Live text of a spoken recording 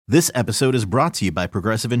This episode is brought to you by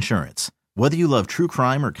Progressive Insurance. Whether you love true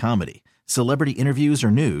crime or comedy, celebrity interviews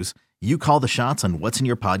or news, you call the shots on what's in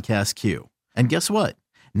your podcast queue. And guess what?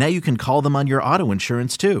 Now you can call them on your auto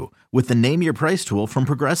insurance too with the Name Your Price tool from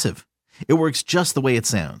Progressive. It works just the way it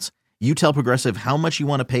sounds. You tell Progressive how much you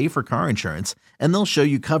want to pay for car insurance, and they'll show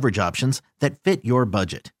you coverage options that fit your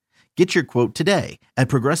budget. Get your quote today at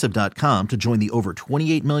Progressive.com to join the over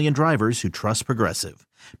 28 million drivers who trust Progressive.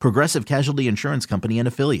 Progressive Casualty Insurance Company and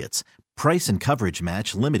Affiliates. Price and coverage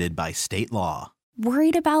match limited by state law.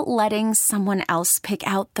 Worried about letting someone else pick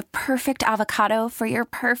out the perfect avocado for your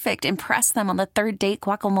perfect impress them on the third date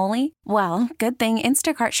guacamole? Well, good thing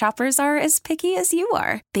Instacart shoppers are as picky as you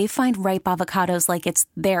are. They find ripe avocados like it's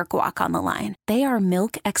their guac on the line. They are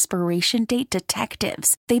milk expiration date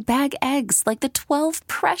detectives. They bag eggs like the 12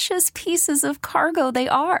 precious pieces of cargo they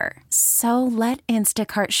are. So let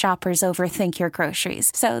Instacart shoppers overthink your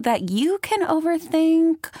groceries so that you can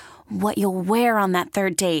overthink what you'll wear on that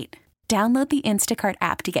third date. Download the Instacart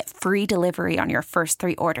app to get free delivery on your first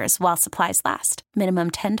 3 orders while supplies last.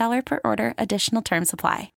 Minimum $10 per order. Additional terms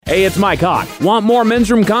apply. Hey, it's Mike Hawk. Want more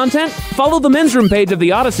Men's Room content? Follow the Men's Room page of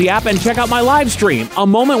the Odyssey app and check out my live stream, A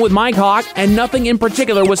Moment with Mike Hawk and Nothing in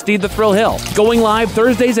Particular with Steve the Thrill Hill. Going live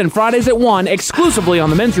Thursdays and Fridays at 1 exclusively on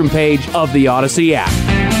the Men's Room page of the Odyssey app.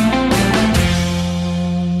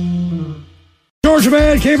 Georgia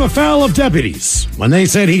man came afoul of deputies when they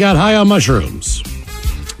said he got high on mushrooms,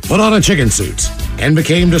 put on a chicken suit, and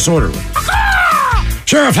became disorderly.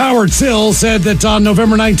 Sheriff Howard Sill said that on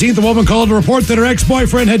November 19th, a woman called to report that her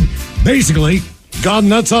ex-boyfriend had basically gone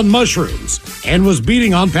nuts on mushrooms and was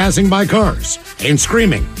beating on passing by cars and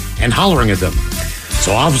screaming and hollering at them.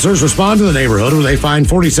 So officers respond to the neighborhood where they find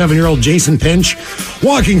 47-year-old Jason Pinch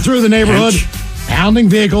walking through the neighborhood, pounding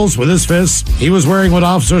vehicles with his fists. He was wearing what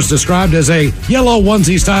officers described as a yellow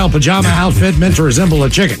onesie-style pajama outfit meant to resemble a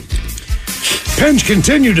chicken. Pinch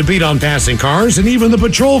continued to beat on passing cars and even the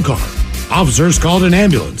patrol car. Officers called an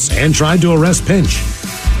ambulance and tried to arrest Pinch.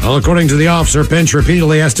 Well, according to the officer, Pinch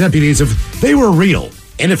repeatedly asked deputies if they were real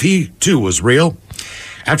and if he, too, was real.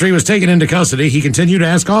 After he was taken into custody, he continued to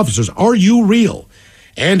ask officers, "Are you real?"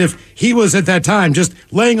 and if he was at that time just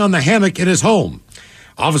laying on the hammock at his home.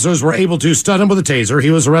 Officers were able to stun him with a taser.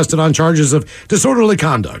 He was arrested on charges of disorderly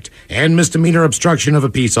conduct and misdemeanor obstruction of a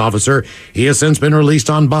peace officer. He has since been released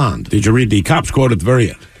on bond. Did you read the cop's quote at the very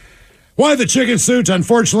end? Why the chicken suit?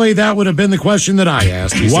 Unfortunately, that would have been the question that I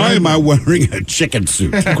asked. Why am I wearing a chicken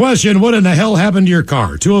suit? Question, what in the hell happened to your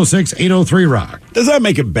car? 206-803-ROCK. Does that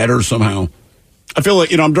make it better somehow? I feel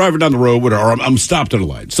like, I'm driving down the road or I'm stopped at a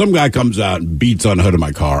light. Some guy comes out and beats on the hood of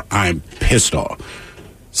my car. I'm pissed off.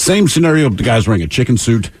 Same scenario if the guy's wearing a chicken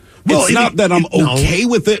suit. Well, it's not that I'm okay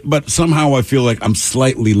with it, but somehow I feel like I'm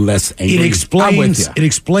slightly less angry. It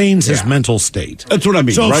explains his mental state. That's what I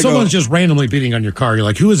mean. So if someone's just randomly beating on your car, you're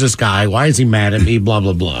like, who is this guy? Why is he mad at me? Blah,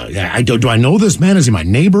 blah, blah. Do I know this man? Is he my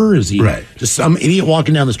neighbor? Is he just some idiot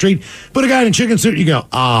walking down the street? Put a guy in a chicken suit, you go,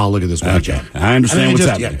 look at this one. Okay. I understand what's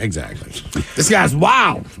happening. Yeah, exactly. This guy's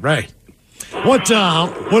wild. Right. What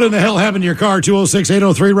in the hell happened to your car?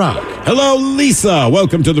 206-803-ROCK. Hello, Lisa.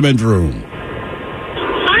 Welcome to the Men's Room.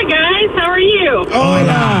 Hi, guys. How are you?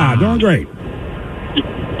 Hola. Doing great.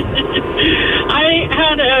 I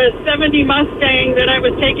had a 70 Mustang that I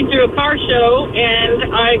was taking to a car show,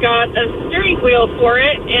 and I got a steering wheel for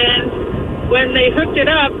it, and when they hooked it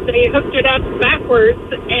up backwards,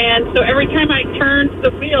 and so every time I turned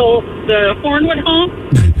the wheel, the horn would honk.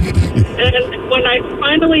 And when I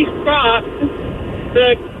finally stopped,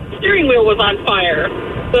 the steering wheel was on fire.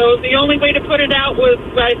 So the only way to put it out was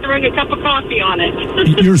by throwing a cup of coffee on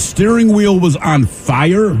it. Your steering wheel was on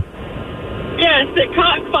fire? Yes, it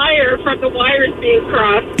caught fire from the wires being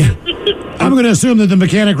crossed. I'm going to assume that the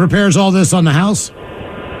mechanic repairs all this on the house?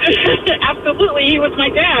 Absolutely, he was my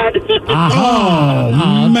dad.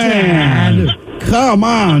 Oh, man. Dad. Come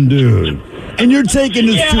on, dude. And you're taking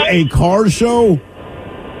this to a car show?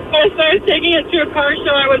 Yes, I was taking it to a car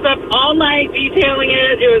show. I was up all night detailing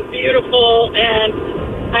it. It was beautiful,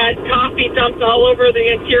 and I had coffee dumped all over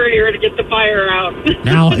the interior to get the fire out.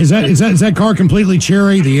 Now, is that car completely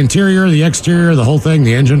cherry? The interior, the exterior, the whole thing,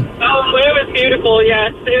 the engine? Oh, it was beautiful,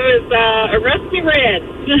 yes. It was a rusty red.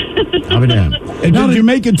 I'll be damned. And did you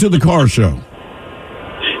make it to the show?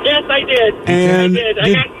 Yes, I did. And I did.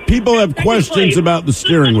 Did people have questions about the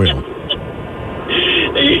steering wheel?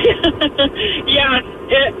 Yeah.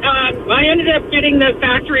 I ended up getting the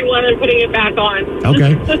factory one and putting it back on.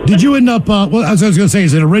 Okay. Did you end up, well, as I was going to say,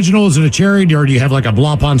 is it original? Is it a cherry? Or do you have like a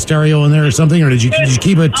Blop-on stereo in there or something? Or did you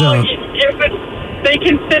keep it? They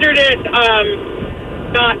considered it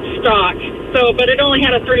not stock. So, but it only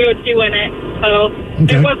had a 302 in it. So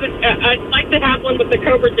Okay. it wasn't. I'd like to have one with the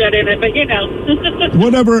Cobra Jet in it, but you know.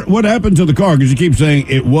 What happened to the car? Because you keep saying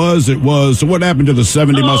it was. So what happened to the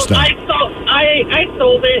 70 Mustang? I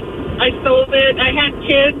sold it. I sold it. I had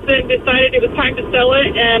kids and decided it was time to sell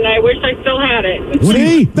it, and I wish I still had it.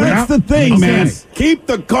 See, that's the thing, Okay. man. Keep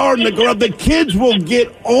the car in the garage. The kids will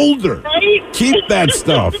get older. Right? Keep that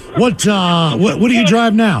stuff. What do you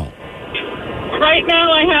drive now? Right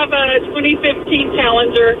now, I have a 2015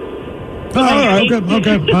 Challenger. All right.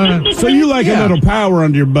 Okay. So you like a little power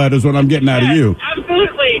under your butt is what I'm getting out of you.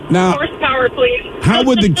 Absolutely. Now- Horsepower, please. How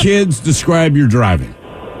would the kids describe your driving?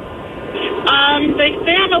 They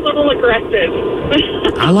say I'm a little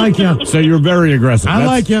aggressive. I like you. So you're very aggressive. I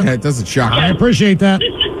like you. Yeah, it doesn't shock I me. appreciate that.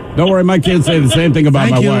 Don't worry, my kids say the same thing about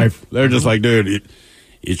Thank my you. wife. They're just like, dude,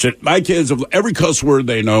 you should. My kids have every cuss word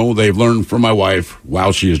they know. They've learned from my wife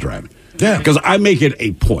while she is driving. Yeah. Because I make it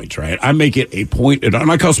a point, right? I make it a point, and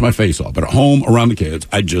I cuss my face off. But at home, around the kids,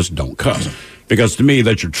 I just don't cuss. Because to me,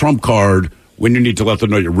 that's your trump card when you need to let them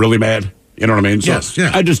know you're really mad. You know what I mean? So Yes, yeah,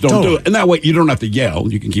 I just don't do totally. it. And that way, you don't have to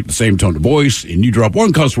yell. You can keep the same tone of voice, and you drop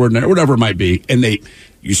one cuss word in there, whatever it might be, and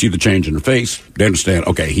you see the change in their face. They understand,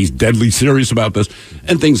 okay, he's deadly serious about this,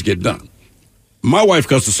 and things get done. My wife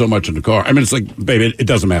cusses so much in the car. I mean, it's like, baby, it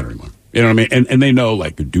doesn't matter anymore. You know what I mean? And they know,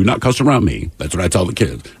 like, do not cuss around me. That's what I tell the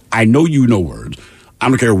kids. I know you know words. I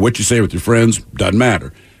don't care what you say with your friends. Doesn't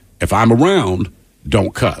matter. If I'm around,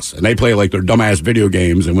 don't cuss. And they play, like, their dumbass video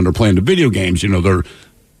games. And when they're playing the video games, you know, they're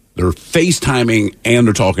FaceTiming and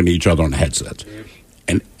they're talking to each other on headsets.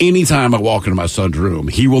 And anytime I walk into my son's room,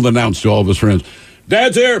 he will announce to all of his friends,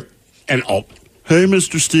 Dad's here. And, hey,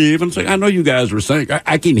 Mr. Steve. And it's like, I know you guys were saying,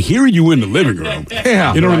 I can hear you in the living room.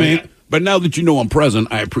 Yeah, you know what I right. mean? But now that you know I'm present,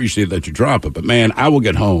 I appreciate that you drop it. But, man, I will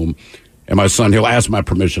get home, and my son, he'll ask my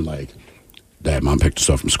permission, like, Dad, Mom picked us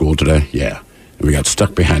up from school today? Yeah. And we got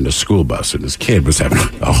stuck behind a school bus, and this kid was having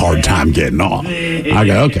a hard time getting off. I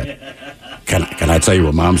go, okay. Can I tell you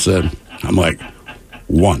what Mom said? I'm like,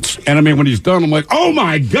 once. And, I mean, when he's done, I'm like, oh,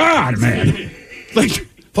 my God, man. Like,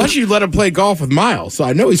 Plus, you let him play golf with Miles, so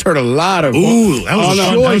I know he's heard a lot of. Ooh, that was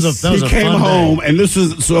oh, a no, fun, he came home, and this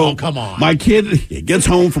is, so, Oh, come on. my kid he gets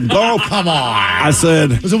home from golf. Come on. I said,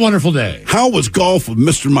 It was a wonderful day. how was golf with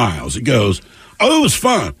Mr. Miles? He goes, oh, it was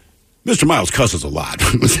fun. Mr. Miles cusses a lot.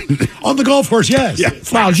 On the golf course, yes. Yeah.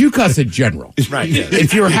 Miles, you cuss in general. Right.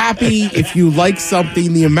 If you're happy, if you like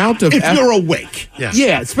something, the amount of If effort- you're awake.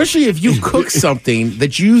 Yeah, especially if you cook something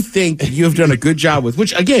that you think you have done a good job with,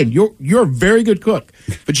 which again, you're a very good cook,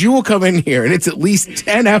 but you will come in here and it's at least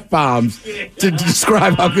 10 F-bombs to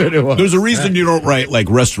describe how good it was. There's a reason you don't write, like,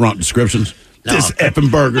 restaurant descriptions. This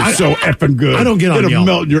effing burger's so effing good. I don't get on It'll Yelp.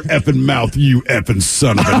 melt in your effing mouth, you effing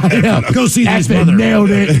son of a effing. Go see these Effing mother. nailed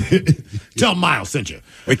it. Tell Miles sent you.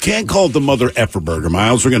 We can't call it the mother effer burger,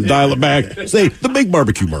 Miles. We're going to dial it back. Say, the big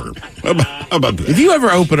barbecue burger. How about that? If you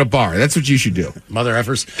ever open a bar, that's what you should do. Mother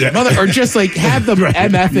effers. Mother, or just like have the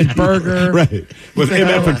MF and burger. Right. With You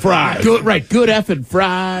know, MF and fries. Good, right, good effing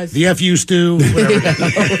fries. The FU stew. Whatever.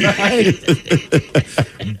 Right.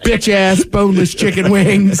 Bitch ass boneless chicken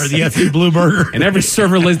wings. Or the FU blue burger. And every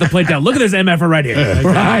server lays the plate down. Look at this MFer right here.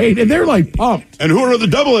 Right. And they're like pumped. And who are the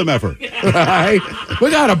double MFer? Right.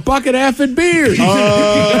 We got a bucket of effing beers.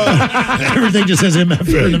 Everything just says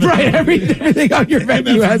MF. Right. Everything on your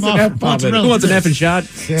menu has an F bomb in it. Who wants an effing shot?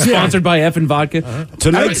 Sponsored by effing vodka.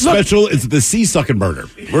 Tonight's special is the sea-sucking burger.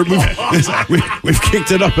 We've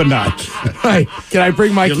kicked it up a notch. Right. Can I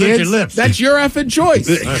bring my You licked kids? your lips. That's your effing choice.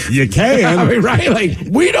 You I can. mean, right? Like,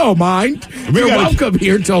 we don't mind. You're gotta- welcome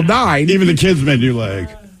here till 9. Even the kids menu, like,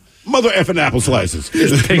 mother effing apple slices.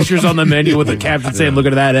 Pictures on the menu with the caption saying, look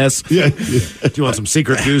at that S. Yeah. Do you want some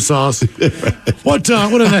secret goo sauce? What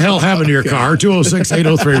in the hell happened to your car?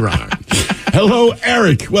 206-803-ROCK. Hello,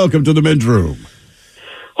 Eric. Welcome to the men's room.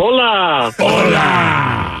 Hola.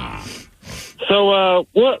 Hola. So,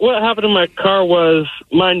 what happened to my car was,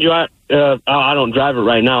 mind you, I don't drive it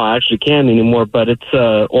right now. I actually can't anymore, but it's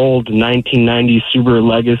a old 1990 Subaru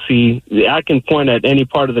Legacy. I can point at any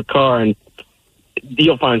part of the car and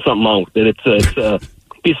you'll find something wrong with it. It's a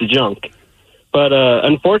piece of junk. But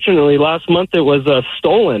unfortunately, last month it was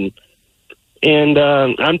stolen. And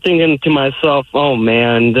I'm thinking to myself, oh,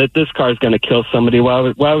 man, this car's going to kill somebody. Why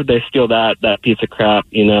would they steal that piece of crap,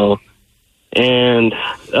 you know? And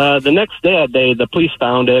the next day, the police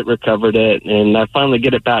found it, recovered it, and I finally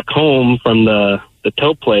get it back home from the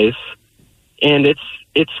tow place. And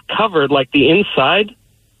it's covered, like the inside,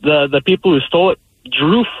 the people who stole it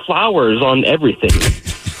drew flowers on everything.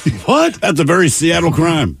 What? That's a very Seattle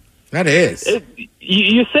crime. That is.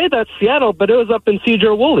 You say that's Seattle, but it was up in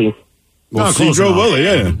Cedar Woolley. Well, Oh, close Cedro enough. Willie,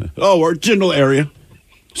 yeah. Oh, our general area.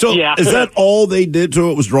 So Yeah. is that all they did to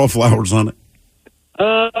it was draw flowers on it?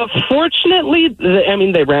 Fortunately,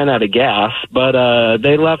 they ran out of gas, but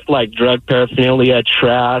they left like drug paraphernalia,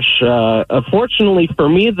 trash. Fortunately for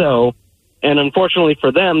me, though, and unfortunately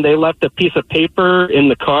for them, they left a piece of paper in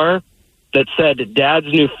the car that said Dad's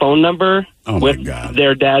new phone number with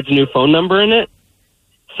their dad's new phone number in it.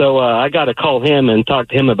 So I got to call him and talk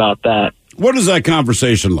to him about that. What is that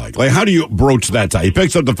conversation like? Like, how do you broach that tie? He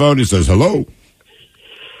picks up the phone, he says, hello.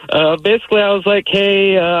 Basically, I was like,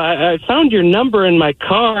 hey, I found your number in my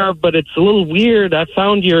car, but it's a little weird. I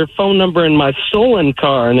found your phone number in my stolen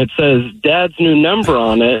car, and it says Dad's new number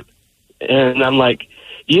on it. And I'm like,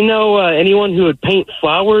 you know anyone who would paint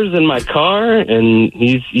flowers in my car? And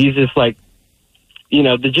he's just like,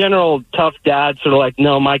 the general tough dad, sort of like,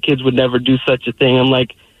 no, my kids would never do such a thing. I'm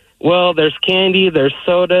like, well, there's candy, there's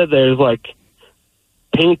soda, there's like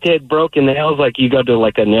painted broken nails, like you go to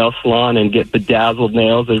like a nail salon and get bedazzled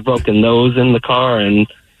nails. There's broken nose in the car, and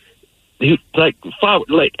it had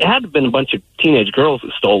to have been a bunch of teenage girls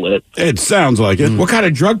that stole it. It sounds like it. What kind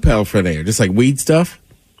of drug paraphernalia? Just like weed stuff?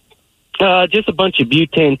 Just a bunch of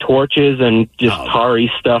butane torches and just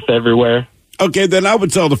tarry stuff everywhere. Okay, then I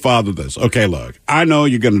would tell the father this. Okay, look, I know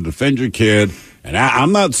you're going to defend your kid, and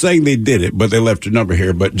I'm not saying they did it, but they left your number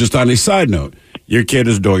here. But just on a side note, your kid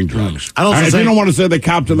is doing drugs. If you don't want to say they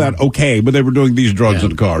copped to that, okay, but they were doing these drugs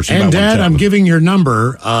in the car. So and Dad, I'm giving your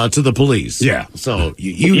number to the police. Yeah. So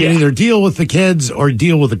you can either deal with the kids or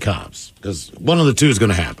deal with the cops, because one of the two is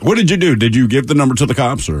going to happen. What did you do? Did you give the number to the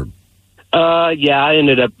cops, or? Yeah, I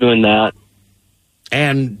ended up doing that.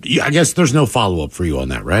 And I guess there's no follow-up for you on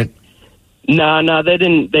that, right? No, they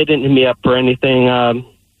didn't hit me up for anything.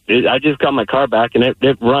 I just got my car back, and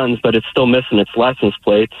it runs, but it's still missing its license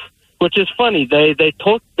plates. Which is funny. They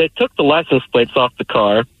took the license plates off the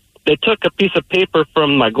car. They took a piece of paper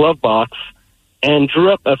from my glove box and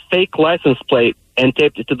drew up a fake license plate and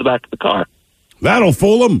taped it to the back of the car. That'll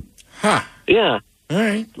fool them. Huh. Yeah. All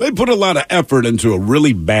right. They put a lot of effort into a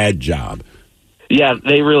really bad job. Yeah,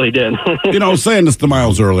 they really did. I was saying this to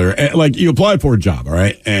Miles earlier. Like, you apply for a job, all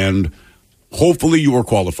right? And hopefully you are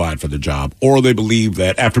qualified for the job, or they believe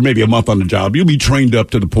that after maybe a month on the job, you'll be trained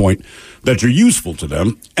up to the point that you're useful to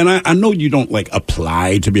them. And I know you don't,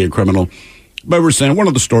 apply to be a criminal, but we're saying one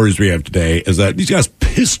of the stories we have today is that these guys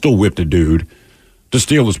pistol whipped a dude to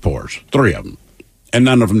steal his Porsche, 3 of them, and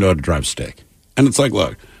none of them know how to drive a stick. And it's like,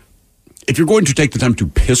 look, if you're going to take the time to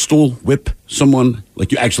pistol whip someone,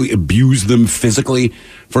 like you actually abuse them physically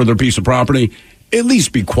for their piece of property, at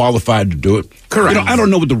least be qualified to do it. Correct. I don't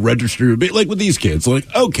know what the registry would be. Like with these kids,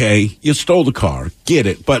 okay, you stole the car, get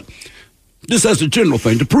it. But just as a general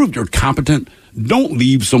thing, to prove you're competent, don't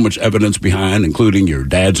leave so much evidence behind, including your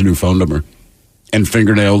dad's new phone number and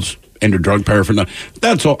fingernails and your drug paraphernalia.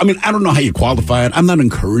 That's all. I don't know how you qualify it. I'm not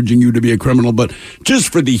encouraging you to be a criminal, but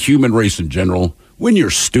just for the human race in general, when you're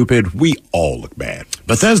stupid, we all look bad.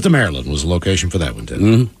 Bethesda, Maryland was the location for that one, Ted.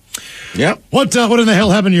 Mm-hmm. Yep. What in the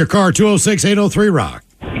hell happened to your car? 206-803-ROCK.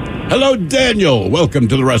 Hello, Daniel. Welcome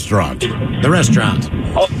to the restaurant. The restaurant.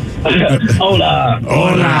 Hola.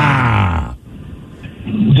 Hola.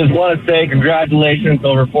 Just want to say congratulations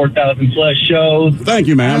over 4,000 plus shows. Thank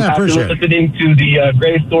you, man. I appreciate After listening to the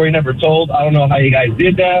greatest story never told, I don't know how you guys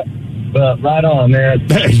did that, but right on, man.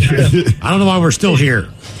 I don't know why we're still here.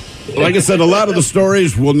 Like I said, a lot of the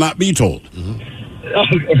stories will not be told. Mm-hmm.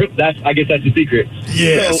 I guess that's the secret.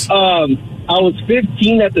 Yes. So, I was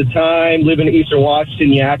 15 at the time, living in Eastern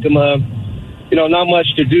Washington, Yakima. Not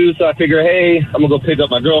much to do, so I figure, hey, I'm going to go pick up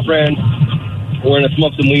my girlfriend. We're going to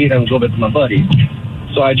smoke some weed and go visit my buddy.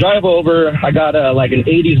 So I drive over. I got an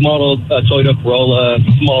 80s model Toyota Corolla,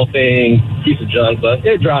 small thing, piece of junk, but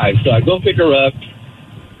it drives. So I go pick her up.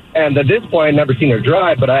 And at this point, I'd never seen her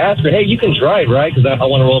drive, but I asked her, hey, you can drive, right? Because I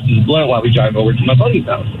want to roll up in the blunt while we drive over to my buddy's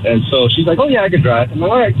house. And so she's like, oh, yeah, I can drive. I'm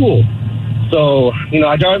like, all right, cool. So,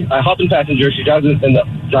 I hop in passenger. She drives in the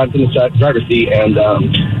driver's seat and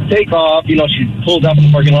take off. She pulls up in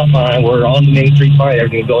the parking lot fine. We're on the main street fine.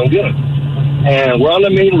 Everything's going good. And we're on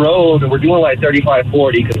the main road, and we're doing 35,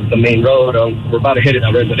 40 because it's the main road. We're about to hit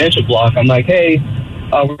a residential block. I'm like, hey,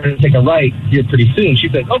 we're going to take a right here pretty soon. She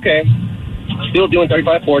says, okay. Still doing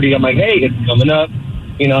 35, 40. I'm like, hey, it's coming up.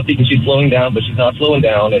 Thinking she's slowing down, but she's not slowing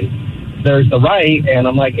down. And there's the right, and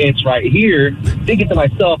I'm like, it's right here. Thinking to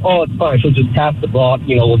myself, oh, it's fine. She'll just pass the block.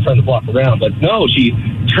 We'll turn the block around. But no, she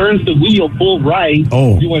turns the wheel full right,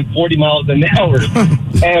 doing 40 miles an hour.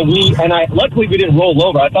 Luckily we didn't roll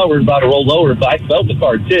over. I thought we were about to roll over, but I felt the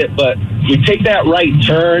car tip. But we take that right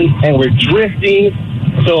turn, and we're drifting.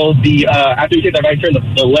 So after we take that right turn,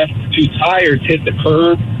 the left 2 tires hit the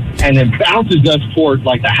curb and then bounces us towards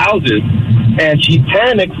the houses. and she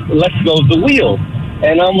panics, lets go of the wheel.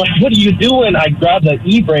 And I'm like, what are you doing? I grab the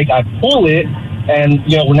e-brake, I pull it, and,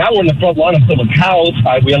 you know, now we're in the front lawn of someone's house.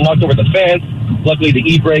 We unlocked over the fence. Luckily, the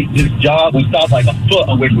e-brake did its job. We stopped like a foot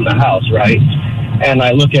away from the house, right? And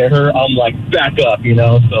I look at her, I'm like, back up, you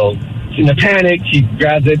know? So she's in a panic. She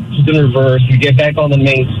grabs it, she's in reverse. We get back on the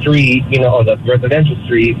main street, you know, or the residential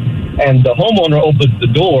street, and the homeowner opens the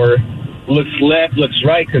door, looks left, looks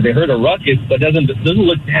right, because they heard a ruckus, but doesn't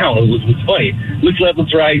look down. It was funny. Looks left,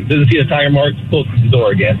 looks right, doesn't see the tire marks, closes the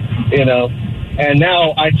door again, you know? And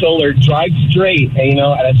now I told her, drive straight. And, you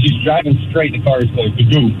know, as she's driving straight, the car is going,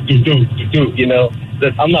 do, you know.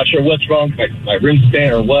 I'm not sure what's wrong, my rim's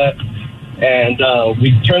bent or what. And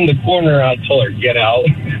we turned the corner, and I told her, get out.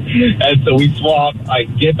 And so we swap. I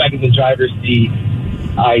get back in the driver's seat.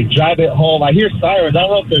 I drive it home. I hear sirens. I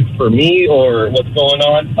don't know if it's for me or what's going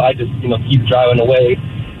on. So I just, you know, keep driving away.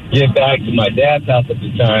 Get back to my dad's house at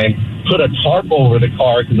the time. Put a tarp over the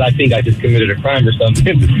car because I think I just committed a crime or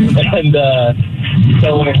something. And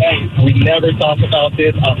so, hey, we never talk about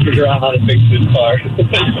this. I'll figure out how to fix this car.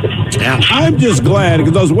 Yeah, I'm just glad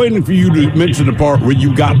because I was waiting for you to mention the part where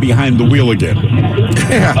you got behind the wheel again.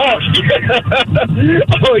 Yeah.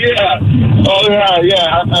 Oh yeah. I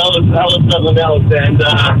was something else, and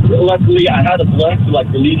luckily I had a blunt to like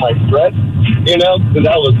relieve my stress, you know, because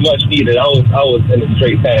that was much needed. I was in a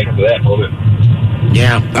straight panic for that moment.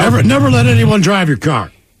 Yeah, never let anyone drive your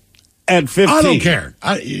car. At 15. I don't care.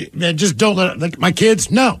 Man, just don't let like my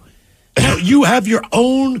kids. No, you have your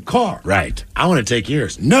own car. Right. I want to take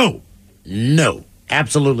yours. No,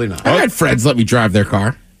 absolutely not. I had friends let me drive their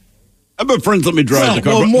car. I've been friends let me drive the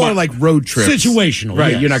car. Well, more like road trips. Situational.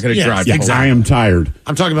 Right, yes. you're not going to drive. Yeah, I am tired.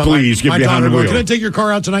 I'm talking about please get my behind daughter. the wheel. Can I take your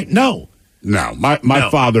car out tonight? No. No, my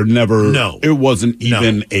father never. No. It wasn't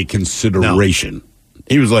even a consideration. No.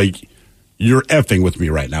 He was like, you're effing with me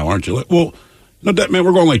right now, aren't you? Like, well, no, that man,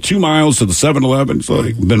 we're going like 2 miles to the 7-Eleven. So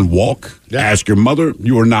like, then walk. Yeah. Ask your mother.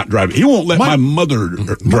 You are not driving. He won't let my mother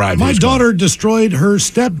drive. My daughter car. Destroyed her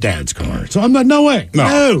stepdad's car. So I'm not. No way.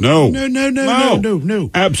 No.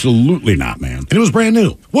 Absolutely not, man. And it was brand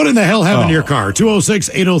new. What in the hell happened to your car?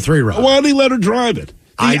 206-803 Rob. Why did he let her drive it?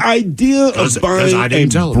 The idea of buying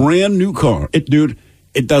a brand new car, dude,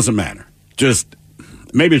 it doesn't matter. Just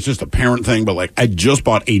maybe it's just a parent thing, but like I just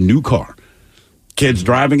bought a new car. Kids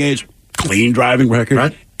driving age, clean driving record,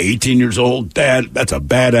 right? 18 years old. Dad, that's a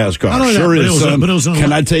badass car. Sure is, son.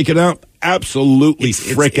 Can I take it out? Absolutely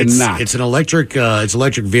freaking not. It's an electric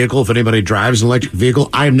vehicle. If anybody drives an electric vehicle,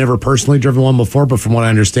 I've never personally driven one before, but from what I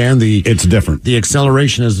understand, it's different. The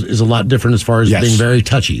acceleration is a lot different as far as being very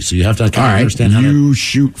touchy. So you have to kind of understand how you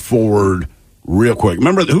shoot forward real quick.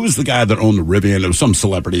 Remember, who was the guy that owned the Rivian? It was some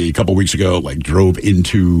celebrity a couple weeks ago, like drove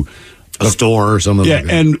into a store or something like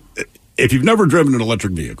that. Yeah, and if you've never driven an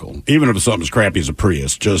electric vehicle, even if it's something as crappy as a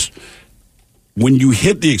Prius, just when you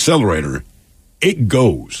hit the accelerator, it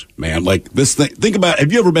goes, man. Like this thing. Think about,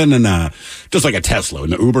 have you ever been in just like a Tesla in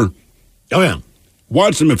the Uber? Oh, yeah.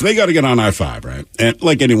 Watch them if they got to get on I-5, right? And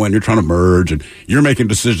like anyone, you're trying to merge and you're making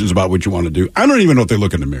decisions about what you want to do. I don't even know if they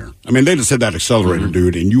look in the mirror. I mean, they just hit that accelerator,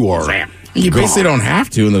 dude, and you are You basically don't have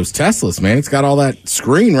to in those Teslas, man. It's got all that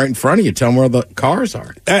screen right in front of you telling where the cars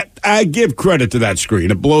are. I give credit to that screen.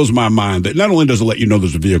 It blows my mind that not only does it let you know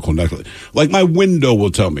there's a vehicle next to it, like my window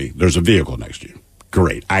will tell me there's a vehicle next to you.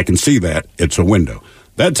 Great. I can see that. It's a window.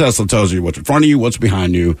 That Tesla tells you what's in front of you, what's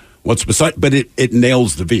behind you, what's beside, but it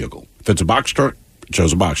nails the vehicle. If it's a box truck, it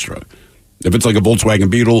shows a box truck. If it's like a Volkswagen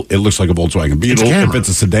Beetle, it looks like a Volkswagen Beetle. If it's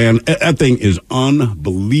a sedan, that thing is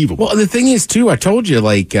unbelievable. Well, the thing is, too, I told you,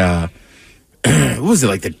 like, what was it,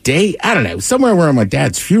 like the day? I don't know. Somewhere around my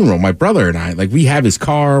dad's funeral, my brother and I, like, we have his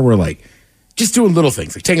car. We're, like, just doing little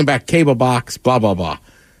things, like taking back cable box, blah, blah, blah.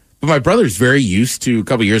 But my brother's very used to, a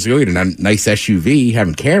couple years ago, he had a nice SUV,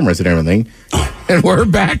 having cameras and everything. And we're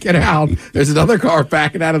backing out. There's another car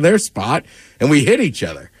backing out of their spot, and we hit each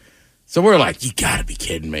other. So we're like, you got to be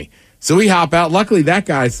kidding me. So we hop out. Luckily, that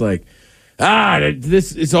guy's like,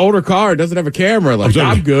 it's an older car. It doesn't have a camera. Like,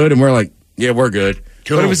 I'm good. And we're like, yeah, we're good.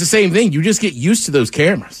 Cool. But it was the same thing. You just get used to those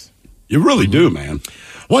cameras. You really do, man.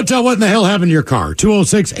 What in the hell happened to your car?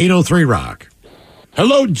 206-803 Rock.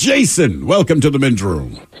 Hello, Jason. Welcome to the men's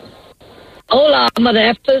room. Hola, mother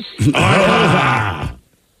effers.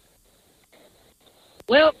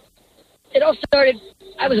 Well, it all started,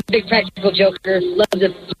 I was a big practical joker, loved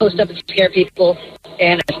to post up and scare people,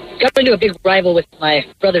 and I got into a big rival with my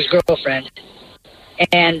brother's girlfriend.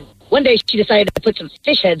 And one day she decided to put some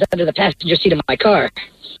fish heads under the passenger seat of my car.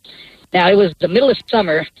 Now, it was the middle of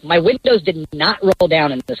summer. My windows did not roll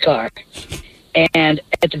down in this car. And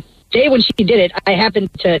at the day when she did it, I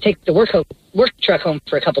happened to take the work work truck home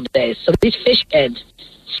for a couple of days. So these fish heads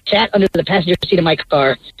sat under the passenger seat of my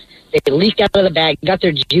car. They leaked out of the bag, got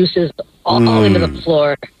their juices all into the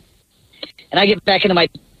floor. And I get back into my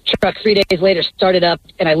truck 3 days later, started up,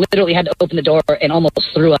 and I literally had to open the door and almost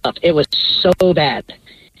threw up. It was so bad.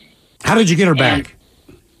 How did you get her back?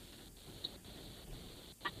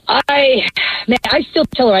 I still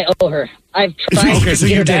tell her I owe her. I've tried to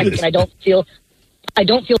get her back, and I don't feel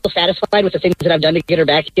satisfied with the things that I've done to get her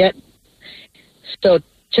back yet. So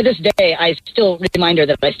to this day, I still remind her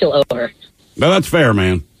that I still owe her. No, that's fair,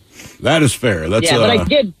 man. That is fair. That's but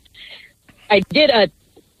I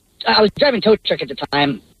was driving tow truck at the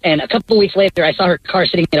time, and a couple of weeks later, I saw her car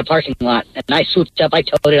sitting in a parking lot, and I swooped up, I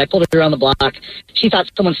towed it, I pulled it around the block. She thought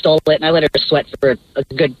someone stole it, and I let her sweat for a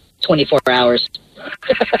good 24 hours.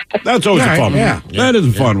 That's always a fun one. Yeah. That is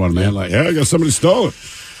a fun one, man. Like, I guess somebody stole it.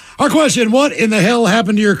 Our question, what in the hell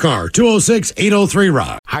happened to your car?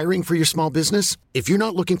 206-803-ROCK. Hiring for your small business? If you're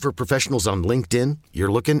not looking for professionals on LinkedIn,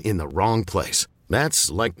 you're looking in the wrong place.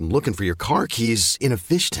 That's like looking for your car keys in a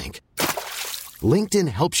fish tank. LinkedIn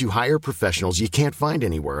helps you hire professionals you can't find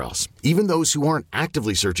anywhere else, even those who aren't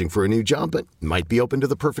actively searching for a new job but might be open to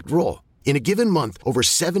the perfect role. In a given month, over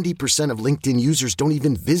 70% of LinkedIn users don't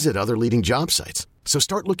even visit other leading job sites. So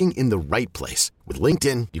start looking in the right place. With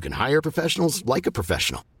LinkedIn, you can hire professionals like a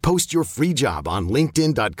professional. Post your free job on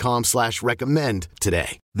linkedin.com/recommend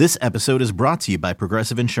today. This episode is brought to you by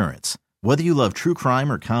Progressive Insurance. Whether you love true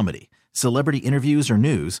crime or comedy, celebrity interviews or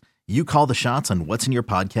news, you call the shots on what's in your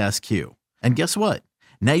podcast queue. And guess what?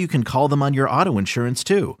 Now you can call them on your auto insurance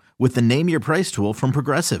too with the Name Your Price tool from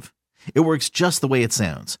Progressive. It works just the way it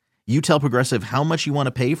sounds. You tell Progressive how much you want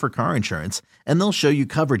to pay for car insurance, and they'll show you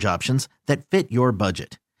coverage options that fit your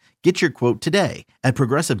budget. Get your quote today at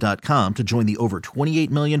Progressive.com to join the over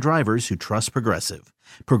 28 million drivers who trust Progressive.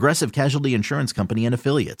 Progressive Casualty Insurance Company and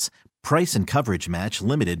Affiliates. Price and coverage match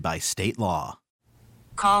limited by state law.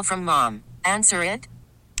 Call from mom. Answer it.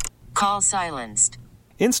 Call silenced.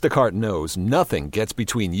 Instacart knows nothing gets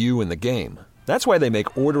between you and the game. That's why they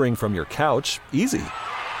make ordering from your couch easy.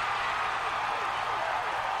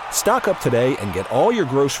 Stock up today and get all your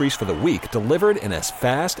groceries for the week delivered in as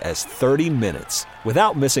fast as 30 minutes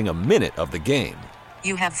without missing a minute of the game.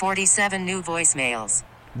 You have 47 new voicemails.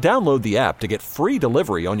 Download the app to get free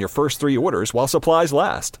delivery on your first 3 orders while supplies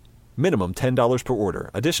last. Minimum $10 per order.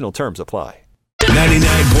 Additional terms apply.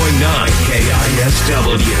 99.9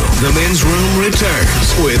 KISW. The Men's Room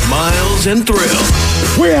returns with Miles and Thrill.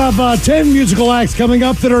 We have 10 musical acts coming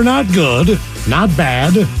up that are not good, not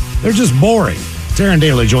bad. They're just boring. Taryn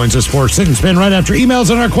Daly joins us for Sit and Spin right after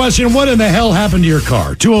emails on our question, what in the hell happened to your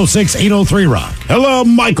car? 206-803-ROCK. Hello,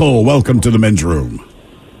 Michael. Welcome to the Men's Room.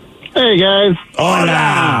 Hey, guys.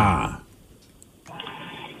 Hola.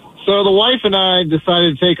 So the wife and I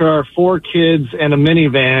decided to take our 4 kids and a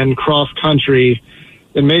minivan cross-country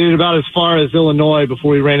and made it about as far as Illinois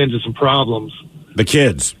before we ran into some problems. The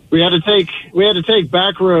kids. We had to take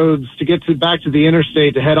back roads to get back to the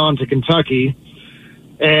interstate to head on to Kentucky.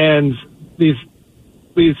 And this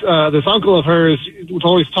uncle of hers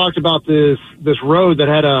always talked about this road that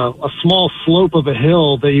had a small slope of a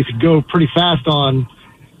hill that you could go pretty fast on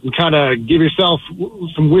and kind of give yourself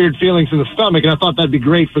some weird feelings in the stomach, and I thought that'd be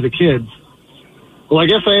great for the kids. Well, I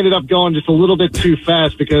guess I ended up going just a little bit too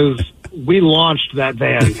fast because we launched that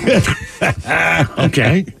van.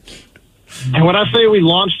 Okay. And when I say we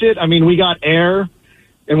launched it, I mean we got air,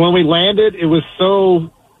 and when we landed, it was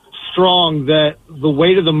so strong that the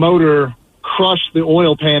weight of the motor crushed the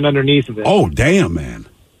oil pan underneath of it. Oh, damn, man.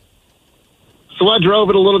 So I drove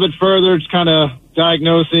it a little bit further, just kind of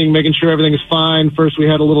diagnosing, making sure everything is fine. First we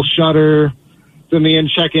had a little shudder, then the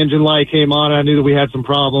check engine light came on, and I knew that we had some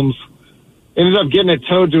problems. Ended up getting it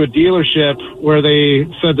towed to a dealership where they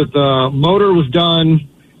said that the motor was done,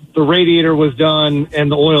 the radiator was done,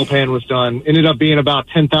 and the oil pan was done. Ended up being about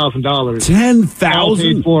 $10,000.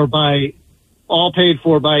 $10,000? All paid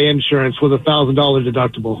for by insurance with a $1,000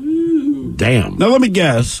 deductible. Damn. Now, let me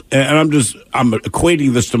guess, and I'm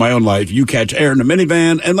equating this to my own life. You catch air in a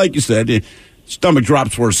minivan, and like you said, your stomach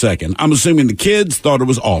drops for a second. I'm assuming the kids thought it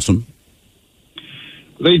was awesome.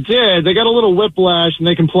 They did. They got a little whiplash, and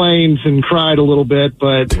they complained and cried a little bit,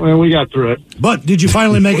 but we got through it. But did you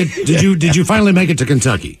finally make it? Did you finally make it to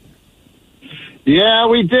Kentucky? Yeah,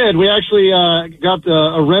 we did. We actually got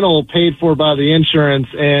a rental paid for by the insurance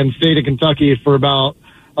and stayed in Kentucky for about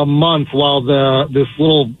a month while this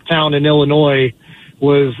little town in Illinois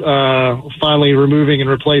was finally removing and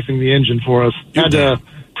replacing the engine for us. Had to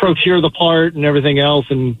procure the part and everything else,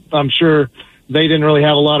 and I'm sure they didn't really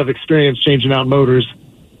have a lot of experience changing out motors.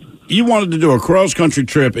 You wanted to do a cross-country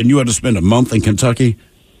trip, and you had to spend a month in Kentucky?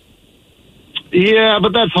 Yeah,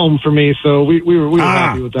 but that's home for me, so we were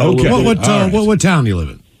happy with that. Okay. What town do you live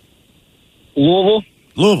in? Louisville.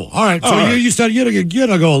 Louisville. All right. So you said you had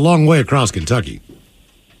to go a long way across Kentucky.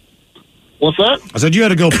 What's that? I said you had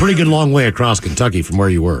to go a pretty good long way across Kentucky from where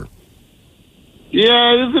you were.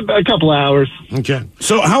 Yeah, it was a couple hours. Okay.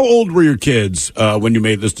 So how old were your kids when you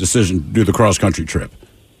made this decision to do the cross-country trip?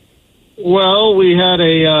 Well, we had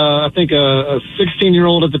I think a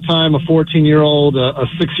 16-year-old at the time, a 14-year-old, a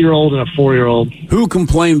 6-year-old, and a 4-year-old. Who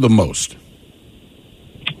complained the most?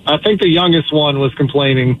 I think the youngest one was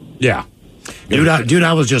complaining. Yeah. Dude,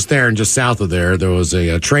 I was just there, and just south of there was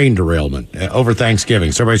a train derailment over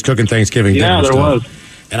Thanksgiving. So everybody's cooking Thanksgiving dinner. Yeah, there was.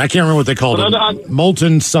 And I can't remember what they called it.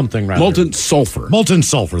 Molten something, rather. Molten sulfur. Molten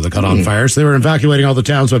sulfur that caught on fire. So they were evacuating all the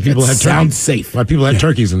towns while people had safe. While people had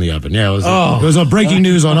turkeys in the oven. Yeah, it was a breaking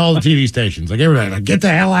news on all the TV stations. Like everybody, like, get the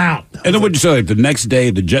hell out. And then what'd you say? Like the next day,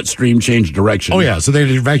 the jet stream changed direction. Oh yeah, so they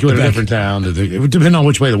evacuated a different town. It would depend on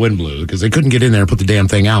which way the wind blew, because they couldn't get in there and put the damn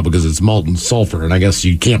thing out because it's molten sulfur, and I guess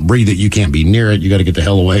you can't breathe it, you can't be near it. You got to get the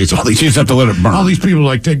hell away. So all these just have to let it burn. All these people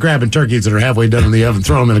like grabbing turkeys that are halfway done in the oven,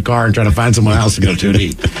 throwing them in a car, and trying to find someone else to go to and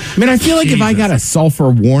eat. I mean, I feel like if I got a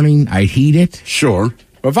sulfur warning, I'd heat it. Sure.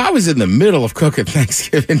 But if I was in the middle of cooking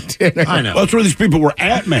Thanksgiving dinner. I know. Well, that's where these people were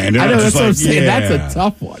at, man. I know, that's what I'm saying. That's a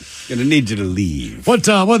tough one. Gonna need you to leave. What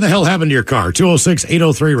the hell happened to your car?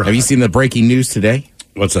 206-803 Rock. Have you seen the breaking news today?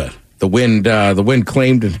 What's that? The wind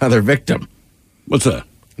claimed another victim. What's that?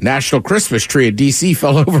 National Christmas tree at D.C.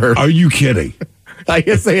 fell over. Are you kidding? I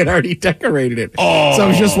guess they had already decorated it. Oh. So I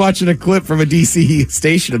was just watching a clip from a D.C.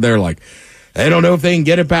 station, and they're like, they don't know if they can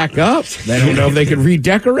get it back up. They don't know if they can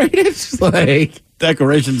redecorate it. Like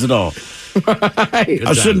decorations and all. Right.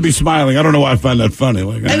 I shouldn't be smiling. I don't know why I find that funny.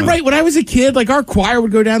 Like, and right, when I was a kid, like our choir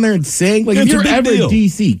would go down there and sing. Like if you're ever in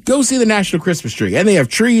D.C., go see the National Christmas tree. And they have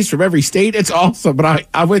trees from every state. It's awesome. But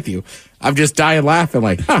I'm with you. I'm just dying laughing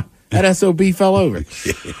like, that SOB fell over.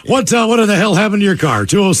 What the hell happened to your car?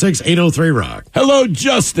 206-803 Rock. Hello,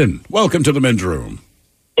 Justin. Welcome to the men's room.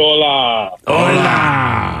 Hola.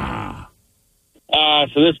 Hola.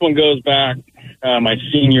 So this one goes back my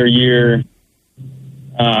senior year.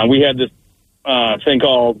 We had this thing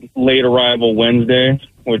called Late Arrival Wednesday,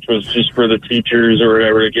 which was just for the teachers or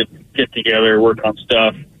whatever to get together, work on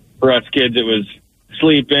stuff. For us kids, it was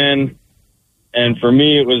sleep in. And for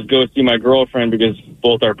me, it was go see my girlfriend because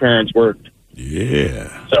both our parents worked.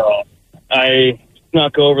 Yeah. So I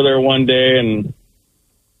snuck over there one day, and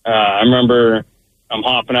I remember I'm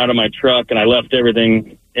hopping out of my truck, and I left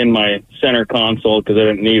everything in my center console because I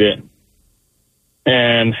didn't need it.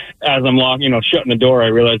 And as I'm shutting the door, I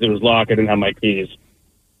realized it was locked. I didn't have my keys.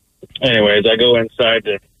 Anyways, I go inside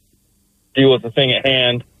to deal with the thing at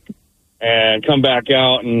hand and come back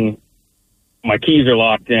out, and my keys are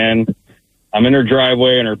locked in. I'm in her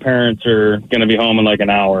driveway, and her parents are going to be home in like an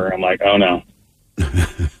hour. I'm like, oh, no.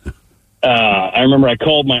 I remember I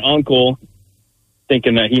called my uncle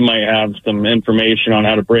thinking that he might have some information on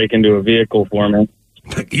how to break into a vehicle for me.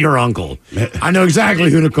 Your uncle. I know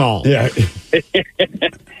exactly who to call. Yeah.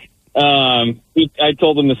 I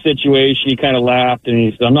told him the situation. He kind of laughed, and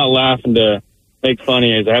he said, I'm not laughing to make fun of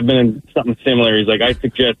you. I've been in something similar. He's like, I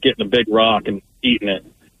suggest getting a big rock and eating it.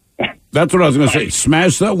 That's what I was going to say.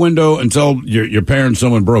 Smash that window until your parents,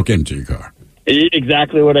 someone broke into your car.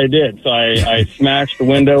 Exactly what I did. So I smashed the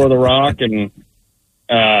window with a rock and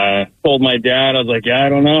told my dad, I was like, I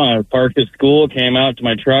don't know. I parked at school, came out to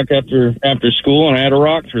my truck after school, and I had a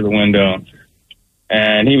rock through the window.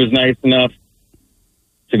 And he was nice enough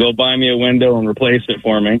to go buy me a window and replace it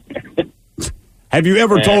for me. Have you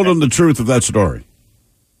ever told him the truth of that story?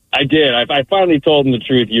 I did. I finally told him the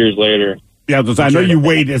truth years later. Yeah, I know you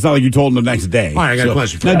waited. It's not like you told him the next day. All right, I got a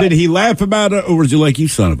question. Now, did he laugh about it, or was he like, you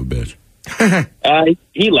son of a bitch?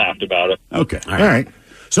 He laughed about it. Okay. All right.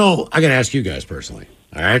 So I got to ask you guys personally.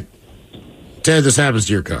 All right. Ted, this happens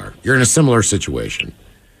to your car. You're in a similar situation.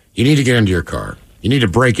 You need to get into your car. You need to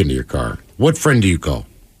break into your car. What friend do you call?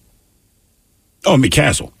 Oh, me,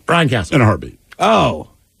 Castle. Brian Castle. In a heartbeat. Oh,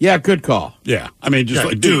 yeah, good call. Yeah. I mean, just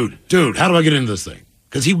like, dude, how do I get into this thing?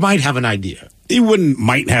 Because he might have an idea. He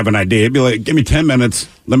might have an idea. He'd be like, give me 10 minutes.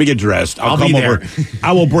 Let me get dressed. I'll come over.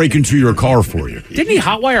 I will break into your car for you. Didn't he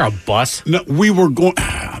hotwire a bus? No, we were going.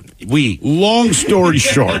 Long story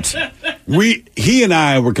short, he and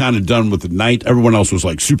I were kind of done with the night. Everyone else was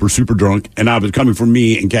like super, super drunk. And I was coming from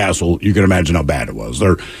me and Castle. You can imagine how bad it was.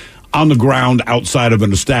 They're on the ground outside of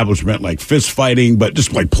an establishment, like fist fighting, but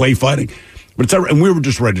just like play fighting. And we were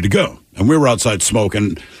just ready to go. And we were outside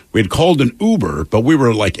smoking. We had called an Uber, but we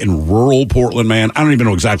were like in rural Portland, man. I don't even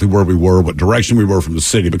know exactly where we were, what direction we were from the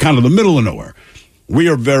city, but kind of the middle of nowhere. We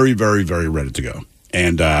are very, very, very ready to go.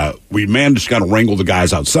 And we managed to kind of wrangle the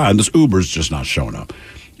guys outside. This Uber's just not showing up.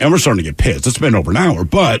 And we're starting to get pissed. It's been over an hour,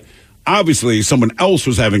 but obviously someone else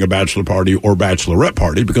was having a bachelor party or bachelorette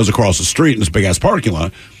party because across the street in this big-ass parking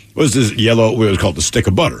lot was this yellow, what was called the stick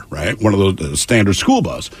of butter, right? One of those standard school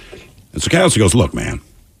bus. And so Kelsey goes, look, man,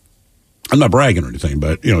 I'm not bragging or anything,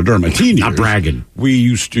 but, during my teen years, Not bragging. we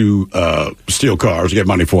used to steal cars, get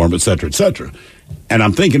money for them, et cetera, et cetera. And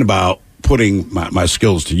I'm thinking about putting my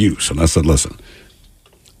skills to use. And I said, listen,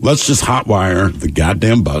 let's just hotwire the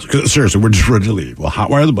goddamn bus. 'Cause seriously, we're just ready to leave. We'll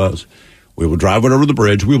hotwire the bus. We will drive it over the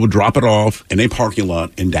bridge. We will drop it off in a parking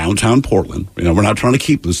lot in downtown Portland. We're not trying to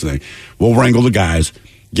keep this thing. We'll wrangle the guys,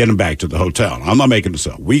 get them back to the hotel. I'm not making this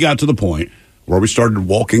up. We got to the point where we started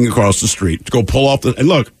walking across the street to go pull off and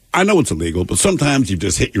look, I know it's illegal, but sometimes you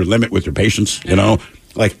just hit your limit with your patience,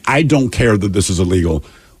 Like, I don't care that this is illegal.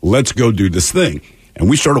 Let's go do this thing. And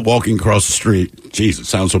we started walking across the street. Jeez, it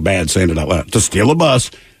sounds so bad saying it out loud. To steal a bus,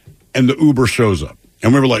 and the Uber shows up.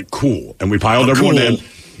 And we were like, cool. And we piled everyone in.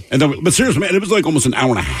 And then, but seriously, man, it was like almost an hour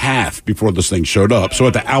and a half before this thing showed up. So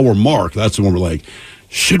at the hour mark, that's when we're like,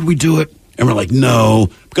 should we do it? And we're like, no,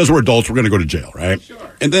 because we're adults, we're going to go to jail, right? Sure.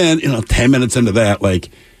 And then, 10 minutes into that, like,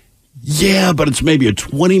 yeah, but it's maybe a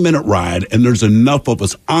 20-minute ride, and there's enough of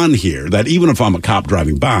us on here that even if I'm a cop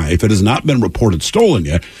driving by, if it has not been reported stolen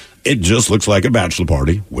yet, it just looks like a bachelor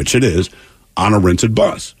party, which it is, on a rented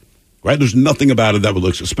bus, right? There's nothing about it that would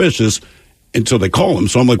look suspicious until they call them.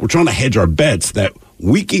 So I'm like, we're trying to hedge our bets that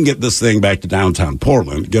we can get this thing back to downtown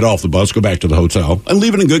Portland, get off the bus, go back to the hotel, and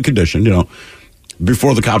leave it in good condition,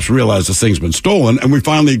 before the cops realize this thing's been stolen. And we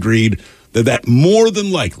finally agreed that more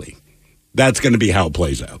than likely, that's going to be how it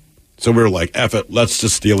plays out. So we were like, F it, let's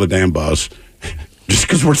just steal the damn bus just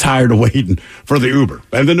because we're tired of waiting for the Uber.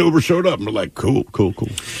 And then the Uber showed up, and we're like, cool.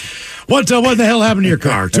 What the hell happened to your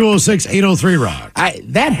car? 206-803-ROCK.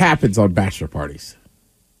 That happens on bachelor parties.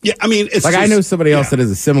 Yeah, I mean, it's like just, I know somebody else that has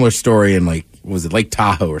a similar story in, like, was it Lake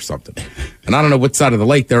Tahoe or something? And I don't know what side of the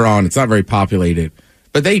lake they're on. It's not very populated,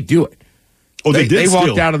 but they do it. Oh, they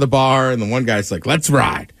walked out of the bar, and the one guy's like, let's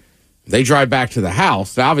ride. They drive back to the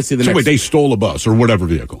house. Now, obviously, wait, they stole a bus or whatever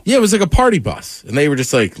vehicle? Yeah, it was like a party bus. And they were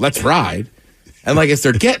just like, let's ride. And like, as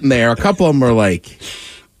they're getting there, a couple of them are like,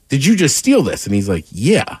 did you just steal this? And he's like,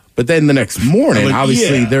 yeah. But then the next morning,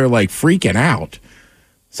 obviously, they're like freaking out.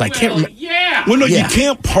 So I can't remember. Yeah. Well, no, you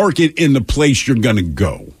can't park it in the place you're going to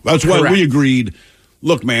go. That's why we agreed,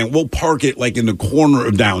 look, man, we'll park it like in the corner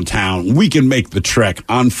of downtown. We can make the trek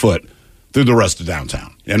on foot through the rest of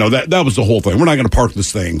downtown. That was the whole thing. We're not going to park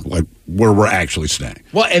this thing like where we're actually staying.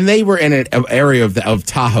 Well, and they were in an area of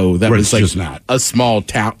Tahoe that was like just not a small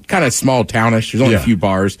town, kind of small townish. There's only a few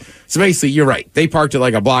bars. So basically, you're right. They parked it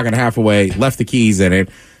like a block and a half away, left the keys in it,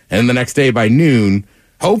 and the next day by noon,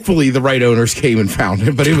 hopefully the right owners came and found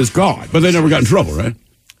it, but it was gone. But they never got in trouble, right?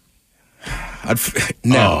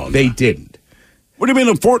 No, they didn't. What do you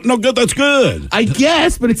mean? No good? That's good. I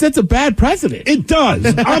guess, but it sets a bad precedent. It does.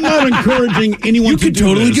 I'm not encouraging anyone to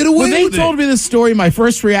do this. Get away with it. When they told me this story, my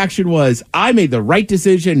first reaction was, I made the right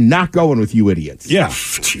decision not going with you idiots. Yeah.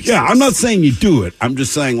 Yeah, I'm not saying you do it. I'm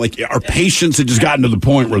just saying, like, our patience had just gotten to the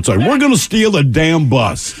point where it's like, we're going to steal a damn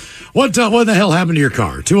bus. What the hell happened to your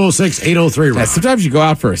car? 206-803-ROCK. Yeah, sometimes you go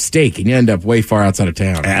out for a steak and you end up way far outside of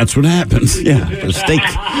town. That's what happens. Yeah, for a steak.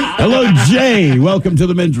 Hello, Jay. Welcome to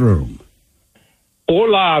the men's room.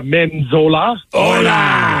 Hola, Menzola.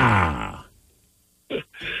 Hola.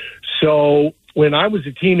 So when I was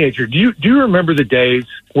a teenager, do you remember the days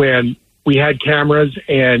when we had cameras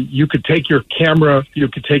and you could take your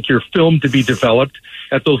film to be developed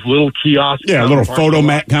at those little kiosks? Yeah, a little photo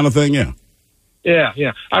mat kind of thing, yeah.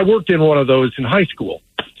 Yeah. I worked in one of those in high school.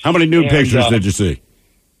 How many nude pictures did you see?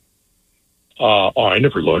 I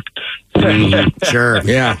never looked. Sure.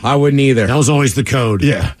 Yeah, I wouldn't either. That was always the code.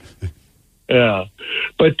 Yeah. Yeah.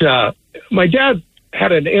 But my dad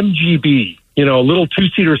had an MGB, a little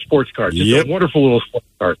two-seater sports car. Just a wonderful little sports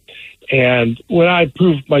car. And when I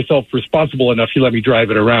proved myself responsible enough, he let me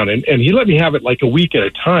drive it around. And he let me have it like a week at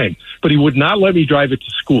a time, but he would not let me drive it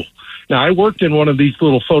to school. Now, I worked in one of these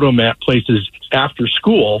little photo mat places after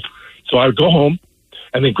school, so I would go home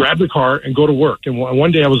and then grab the car and go to work. And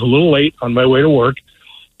one day I was a little late on my way to work,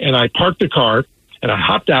 and I parked the car, and I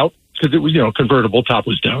hopped out because it was, convertible, top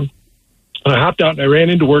was down. And I hopped out and I ran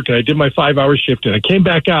into work and I did my 5-hour shift and I came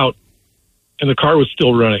back out and the car was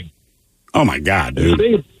still running. Oh my God,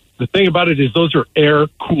 dude. The thing about it is those are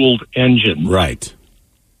air-cooled engines. Right.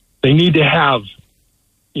 They need to have,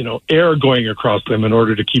 air going across them in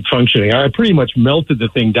order to keep functioning. I pretty much melted the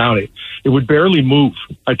thing down. It would barely move.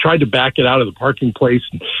 I tried to back it out of the parking place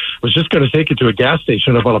and was just going to take it to a gas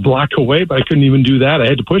station about a block away, but I couldn't even do that. I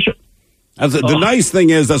had to push it. The nice thing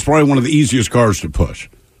is that's probably one of the easiest cars to push.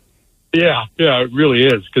 Yeah, it really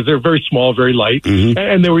is, because they're very small, very light,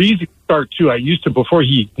 and they were easy to start, too. I used to, before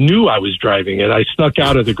he knew I was driving, and I snuck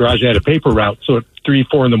out of the garage. I had a paper route, so at 3,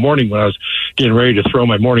 4 in the morning when I was getting ready to throw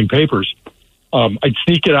my morning papers, I'd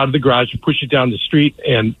sneak it out of the garage and push it down the street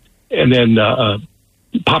and then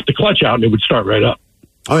pop the clutch out, and it would start right up.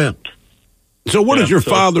 Oh, yeah. So what is your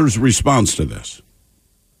father's response to this?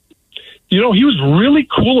 He was really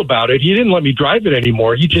cool about it. He didn't let me drive it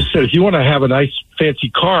anymore. He just said, if you want to have a nice, fancy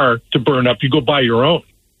car to burn up, you go buy your own.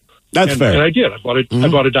 That's fair. And I did. I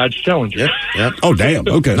bought a Dodge Challenger. Yep. Oh, damn.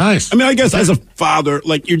 Okay. Nice. I mean, I guess as a father,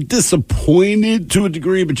 like, you're disappointed to a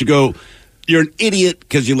degree, but you go, you're an idiot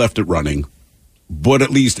because you left it running. But at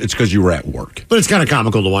least it's because you were at work. But it's kind of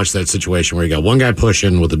comical to watch that situation where you got one guy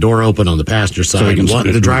pushing with the door open on the passenger side,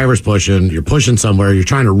 the driver's pushing, you're pushing somewhere, you're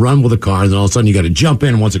trying to run with a car, and then all of a sudden you got to jump in,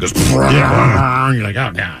 and once it goes, you're like,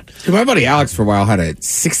 oh, God. My buddy Alex for a while had a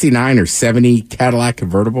 69 or 70 Cadillac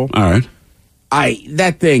convertible. All right.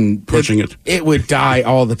 That thing, pushing it would die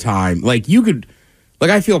all the time. Like, you could... Like,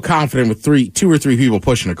 I feel confident with 2 or 3 people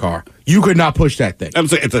pushing a car. You could not push that thing. It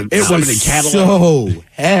was Cadillac. So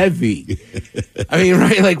heavy. I mean,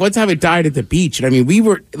 right? Like, one time it died at the beach. And I mean, we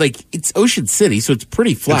were, like, it's Ocean City, so it's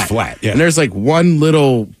pretty flat. It's flat, yeah. And there's, like, one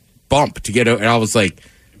little bump to get out. And I was like,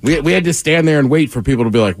 we had to stand there and wait for people to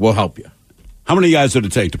be like, we'll help you. How many guys did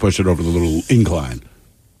it take to push it over the little incline?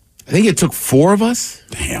 I think it took 4 of us.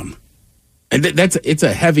 Damn. And it's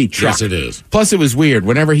a heavy truck. Yes, it is. Plus, it was weird.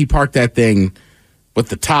 Whenever he parked that thing with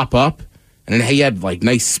the top up, and then he had like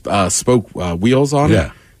nice spoke wheels on it,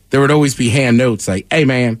 there would always be hand notes like, hey,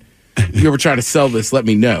 man, if you ever try to sell this, let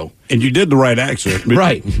me know. And you did the right accent.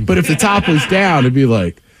 Right. But if the top was down, it'd be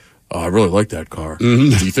like, oh, I really like that car. Do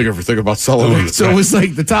you ever think about selling it? So it was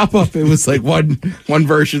like the top up, it was like one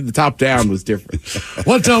version, the top down was different.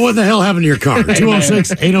 What the hell happened to your car?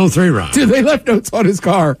 206-803-RON. Dude, they left notes on his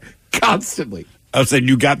car constantly. I said,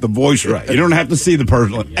 you got the voice right. You don't have to see the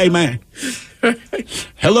person. Hey, man.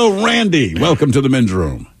 Hello, Randy. Welcome to the men's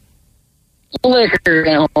room. Liquor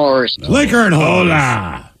and horse. Liquor and horse.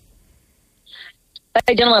 Hola.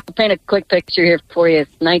 Hey, gentlemen, I'll paint a quick picture here for you.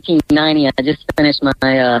 It's 1990. I just finished my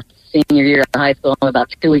senior year of high school. I'm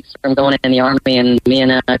about 2 weeks from going in the Army, and me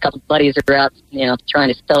and a couple of buddies are out,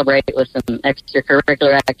 trying to celebrate with some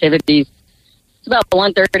extracurricular activities. It's about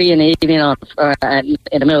 1:30 in the evening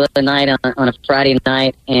in the middle of the night on a Friday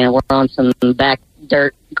night, and we're on some back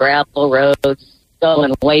dirt gravel roads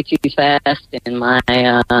going way too fast. And I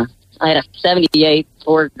had a 78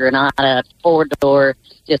 Ford Granada 4-door,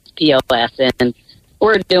 just POS, and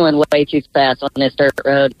we're doing way too fast on this dirt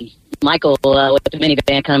road. Michael with the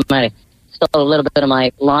minivan kind of might have stole a little bit of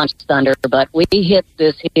my launch thunder, but we hit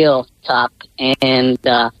this hilltop, and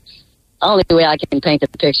only way I can paint the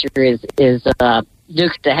picture is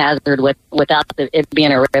Dukes to Hazard without it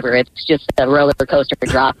being a river. It's just a roller coaster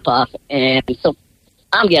drop off, and so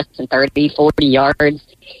I'm guessing 30, 40 yards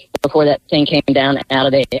before that thing came down out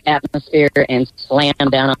of the atmosphere and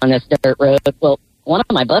slammed down on this dirt road. Well, one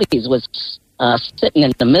of my buddies was sitting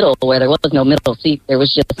in the middle where there was no middle seat. There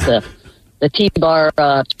was just the T-bar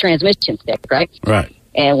transmission stick, right? Right.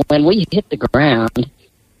 And when we hit the ground,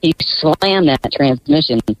 he slammed that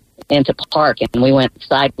transmission into park, and we went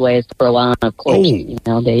sideways for a while. And of course,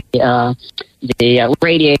 the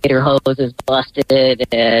radiator hose is busted,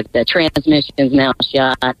 the transmission's now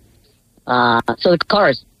shot. So the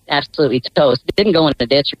car's absolutely toast. It didn't go in a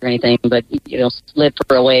ditch or anything, but slid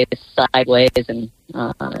for a ways sideways, and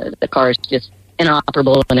the car's just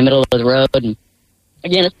inoperable in the middle of the road. And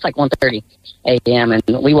again, it's like 1:30 a.m., and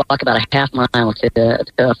we walk about a half mile to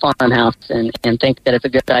a farmhouse and think that it's a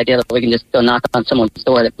good idea that we can just go knock on someone's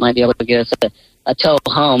door that might be able to get us a tow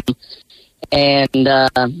home. And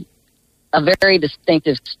a very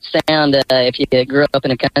distinctive sound, if you grew up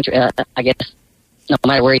in a country, I guess, no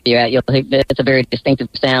matter where you're at, you'll think that it's a very distinctive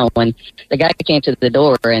sound. When the guy came to the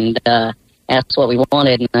door and asked what we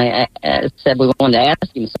wanted, and I said we wanted to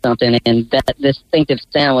ask him something, and that distinctive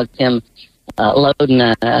sound was him loading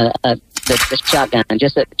the shotgun,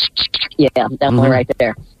 just that one right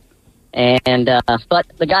there. And but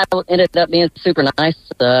the guy ended up being super nice.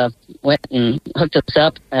 Went and hooked us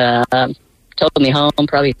up, towed me home,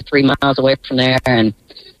 probably 3 miles away from there, and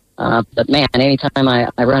But man, anytime I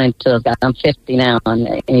run into those guys, I'm 50 now,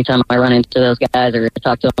 and anytime I run into those guys or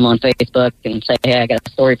talk to them on Facebook and say, hey, I got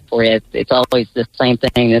a story for you, it's always the same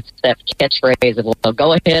thing. It's that catchphrase of, well,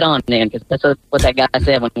 go ahead on then, because that's what that guy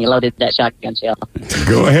said when he loaded that shotgun shell.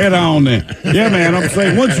 Go ahead on then. Yeah, man, I'm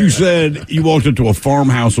saying, once you said you walked into a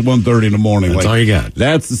farmhouse at 1:30 in the morning. That's all you got.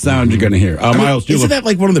 That's the sound you're going to hear. Miles, isn't that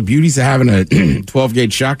like one of the beauties of having a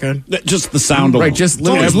 12-gauge shotgun? Just the sound alone. Right, just It's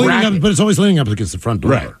always leaning up, but it's always leaning up against the front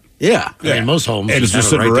door. Right. Yeah. I mean, most homes. And it's just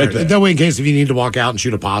sitting right there. That way, in case if you need to walk out and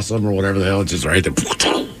shoot a possum or whatever the hell, it's just right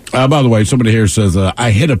there. By the way, somebody here says,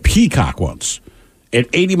 I hit a peacock once at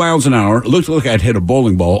 80 miles an hour. It looked like I'd hit a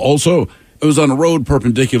bowling ball. Also, it was on a road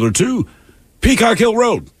perpendicular to Peacock Hill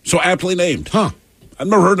Road. So aptly named. Huh. I've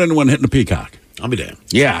never heard anyone hitting a peacock. I'll be damned.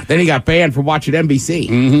 Yeah, then he got banned for watching NBC.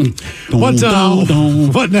 Mm-hmm. What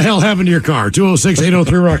in the hell happened to your car?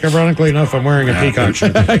 206-803-ROCK. Ironically enough, I'm wearing a peacock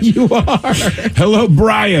shirt. You are. Hello,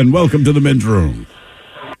 Brian. Welcome to the men's room.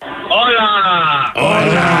 Hola.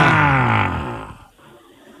 Hola.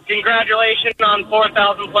 Congratulations on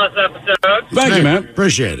 4,000 plus episodes. Thank you, man.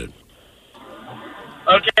 Appreciate it.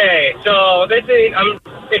 Okay, so this is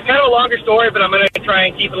it's kind of a longer story, but I'm going to try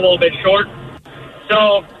and keep it a little bit short.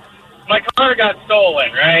 So my car got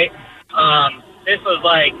stolen, right? This was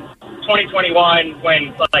like 2021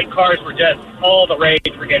 when like cars were just all the rage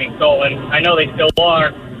for getting stolen. I know they still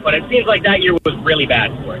are, but it seems like that year was really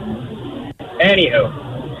bad for it.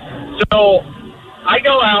 Anywho, so I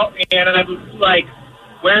go out and I'm like,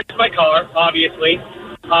 where's my car? Obviously.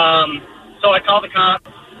 So I call the cops.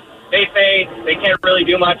 They say they can't really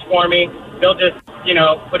do much for me. They'll just,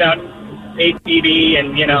 put out ATV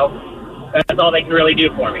and, that's all they can really do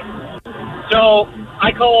for me. So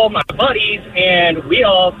I call my buddies, and we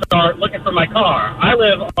all start looking for my car. I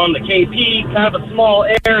live on the KP, kind of a small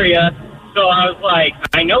area, so I was like,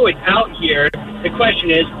 I know it's out here. The question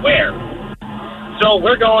is, where? So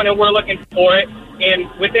we're going, and we're looking for it, and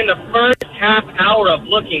within the first half hour of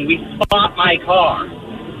looking, we spot my car.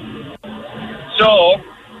 So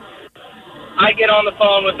I get on the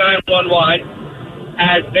phone with 911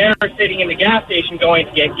 as they're sitting in the gas station going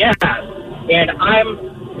to get gas. And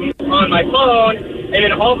I'm on my phone, and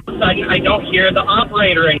then all of a sudden I don't hear the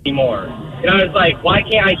operator anymore. And I was like, why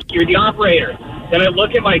can't I hear the operator? Then I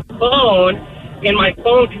look at my phone, and my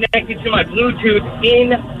phone connected to my Bluetooth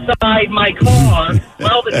inside my car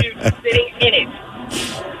while the dude's sitting in it.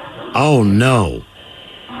 Oh, no.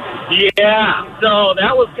 Yeah, so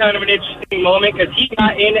that was kind of an interesting moment because he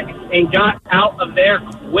got in and got out of there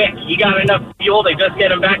quick. He got enough fuel to just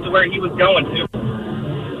get him back to where he was going to.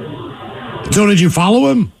 So did you follow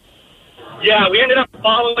him? Yeah, we ended up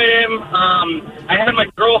following him. I had my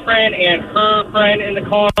girlfriend and her friend in the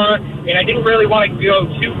car, and I didn't really want to go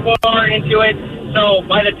too far into it. So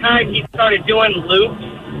by the time he started doing loops,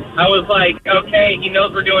 I was like, okay, he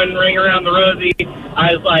knows we're doing Ring Around the Rosie.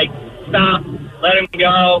 I was like, stop, let him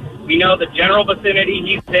go. We know the general vicinity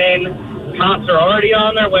he's in. Cops are already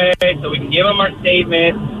on their way, so we can give him our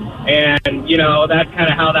statement. And, that's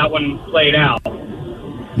kind of how that one played out.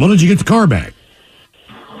 When did you get the car back?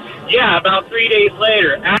 Yeah, about 3 days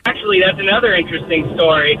later. Actually, that's another interesting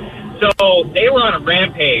story. So they were on a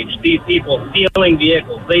rampage, these people, stealing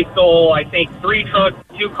vehicles. They stole, I think, 3 trucks,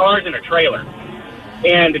 2 cars, and a trailer.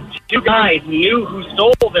 And 2 guys knew who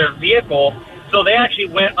stole their vehicle, so they actually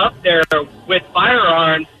went up there with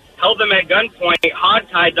firearms, held them at gunpoint,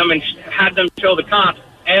 hogtied them, and had them show the cops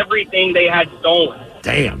everything they had stolen.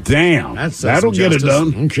 Damn. That'll get it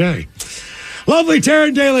done. Okay. Lovely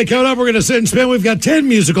Taryn Daly coming up. We're going to sit and spin. We've got 10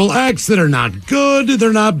 musical acts that are not good.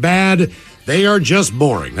 They're not bad. They are just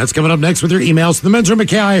boring. That's coming up next with your emails to the men's room at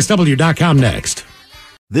KISW.com next.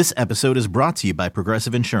 This episode is brought to you by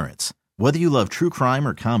Progressive Insurance. Whether you love true crime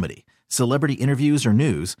or comedy, celebrity interviews or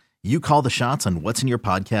news, you call the shots on what's in your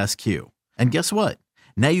podcast queue. And guess what?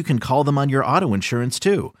 Now you can call them on your auto insurance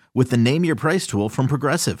too with the Name Your Price tool from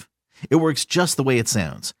Progressive. It works just the way it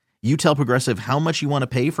sounds. You tell Progressive how much you want to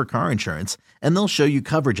pay for car insurance, and they'll show you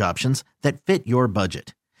coverage options that fit your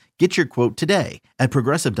budget. Get your quote today at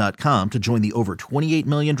Progressive.com to join the over 28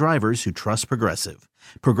 million drivers who trust Progressive.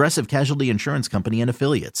 Progressive Casualty Insurance Company and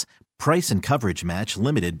Affiliates. Price and coverage match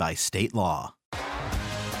limited by state law.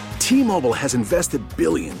 T-Mobile has invested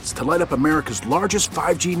billions to light up America's largest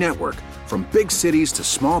 5G network, from big cities to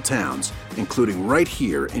small towns, including right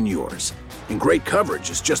here in yours. And great coverage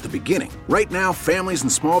is just the beginning. Right now, families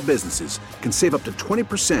and small businesses can save up to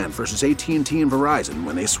 20% versus AT&T and Verizon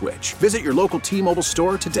when they switch. Visit your local T-Mobile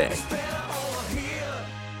store today.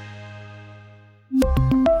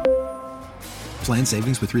 Plan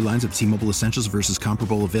savings with 3 lines of T-Mobile Essentials versus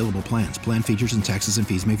comparable available plans. Plan features and taxes and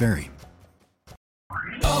fees may vary.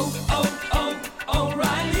 Oh,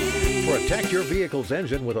 Protect your vehicle's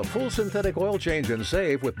engine with a full synthetic oil change and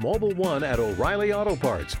save with Mobile One at O'Reilly Auto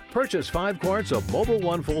Parts. Purchase 5 quarts of Mobile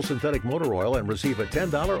One full synthetic motor oil and receive a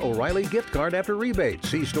 $10 O'Reilly gift card after rebate.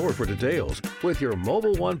 See store for details. With your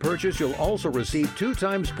Mobile One purchase, you'll also receive 2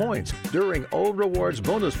 times points during O Rewards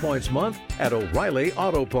Bonus Points Month at O'Reilly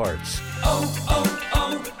Auto Parts.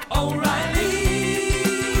 O'Reilly